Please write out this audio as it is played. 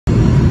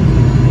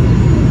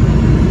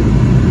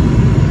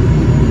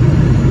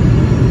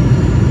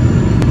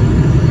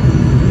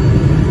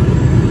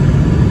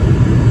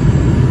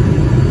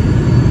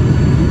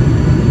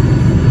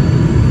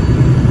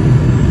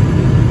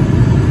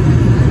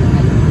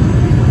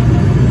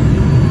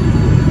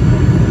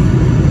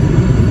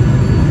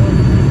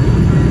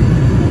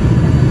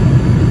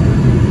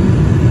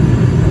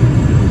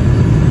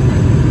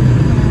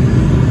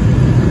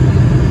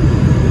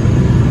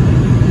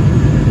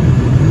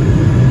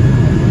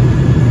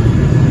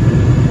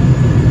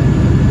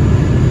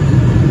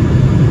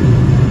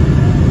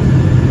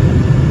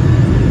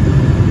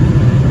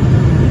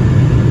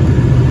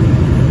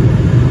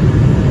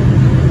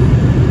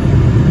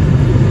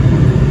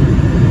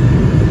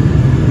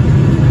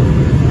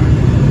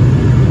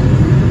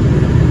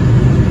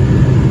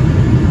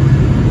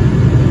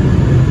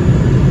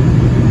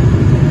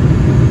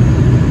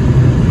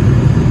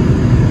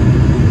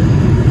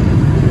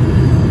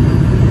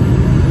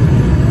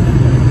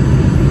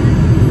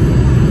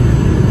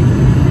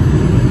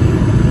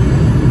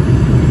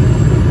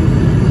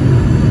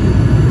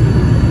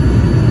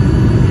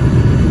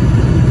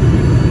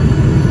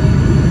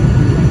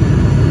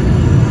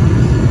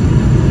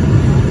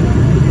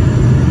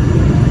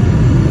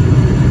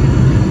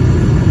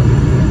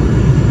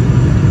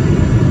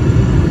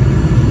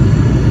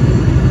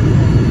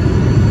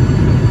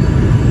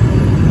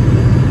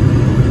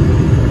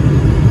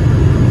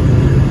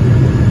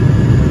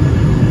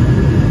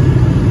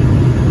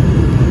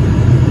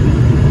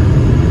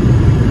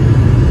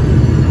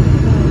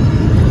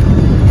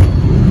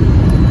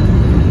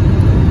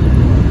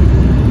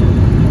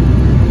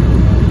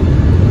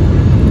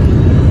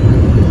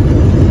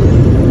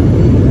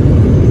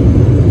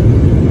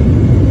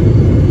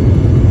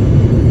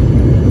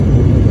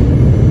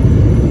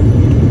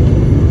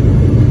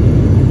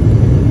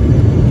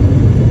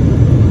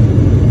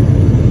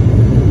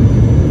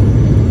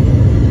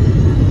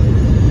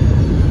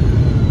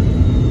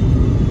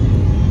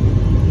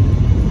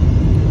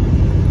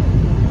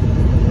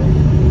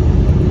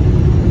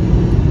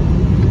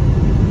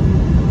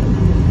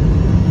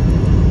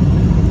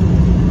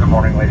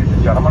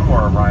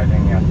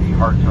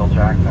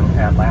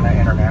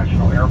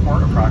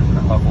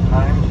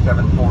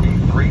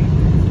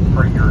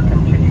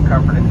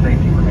comfort and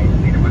safety, remain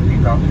seated with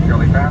seatbelts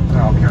securely fastened,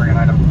 and I'll carry an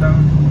item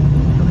stowed.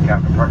 So the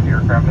captain parks the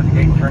aircraft at the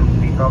gate and turns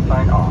the seatbelt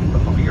sign off.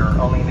 This will be your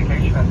only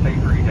indication and safe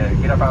for you to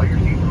get up out of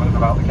your seat and move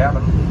about the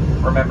cabin.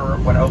 Remember,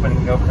 when opening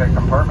the overhead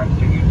compartments,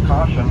 to use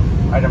caution.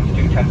 Items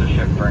do tend to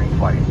shift during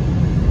flight.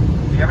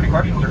 If you have any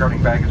questions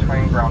regarding baggage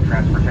claim, ground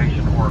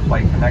transportation, or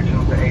flight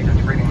connections, the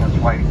agents greeting this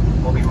flight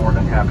will be more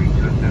than happy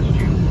to assist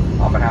you.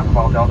 On behalf of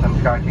all Delta and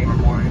Sky Team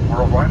employees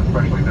worldwide,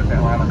 especially this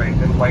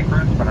Atlanta-based in-flight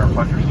crew, it's been our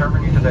pleasure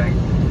serving you today,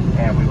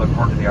 and we look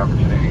forward to the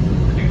opportunity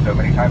to do so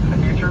many times in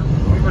the future.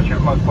 We wish you a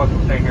most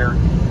pleasant stay here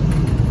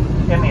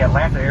in the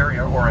Atlanta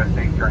area or a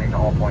safe journey to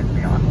all points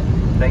beyond.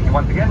 Thank you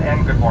once again,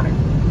 and good morning.